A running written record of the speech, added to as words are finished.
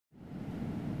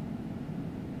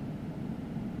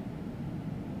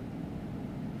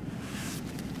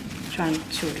trying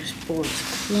to show this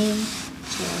board's clean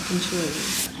so I can show you.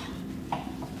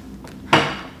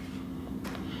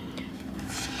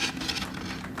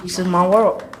 This is my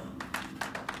world.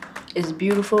 It's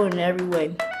beautiful in every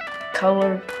way,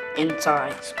 color and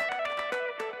size.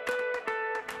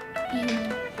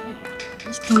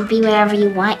 You can be whatever you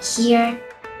want here.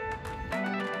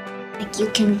 Like you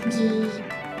can be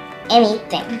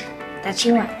anything that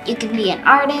you want. You can be an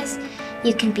artist,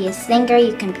 you can be a singer,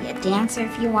 you can be a dancer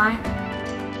if you want.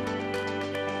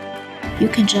 You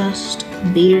can just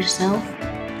be yourself.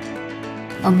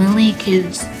 1 million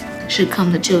kids should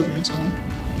come to children's home.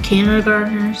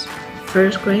 Kindergartners,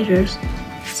 first graders,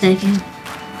 seconds,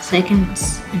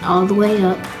 and all the way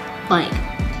up, like,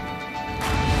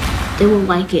 they will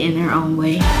like it in their own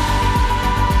way.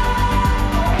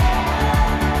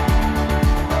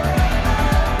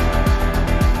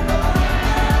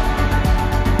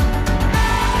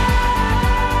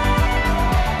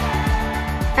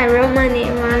 I wrote my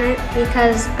name on it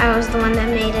because I was the one that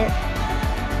made it.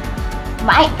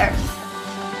 My Earth.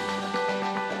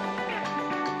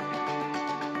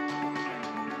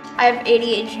 I have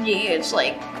ADHD. It's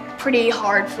like pretty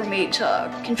hard for me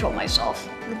to control myself.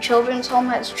 The children's home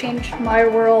has changed my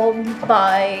world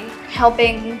by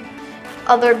helping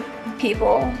other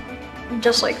people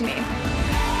just like me.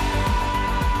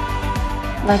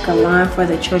 Like a line for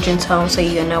the children's home so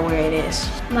you know where it is.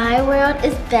 My world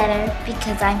is better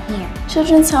because I'm here.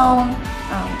 Children's home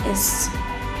is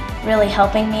really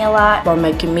helping me a lot. By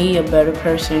making me a better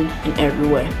person in every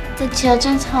way. The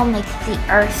children's home makes the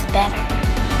earth better.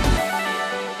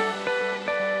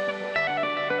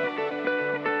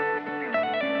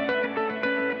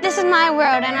 This is my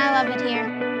world and I love it here.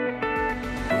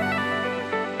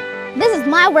 This is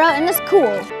my world and it's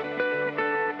cool.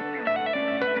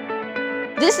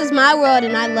 This is my world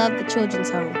and I love the children's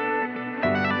home.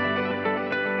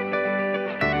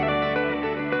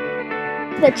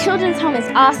 The children's home is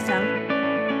awesome.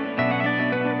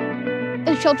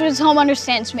 The children's home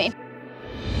understands me.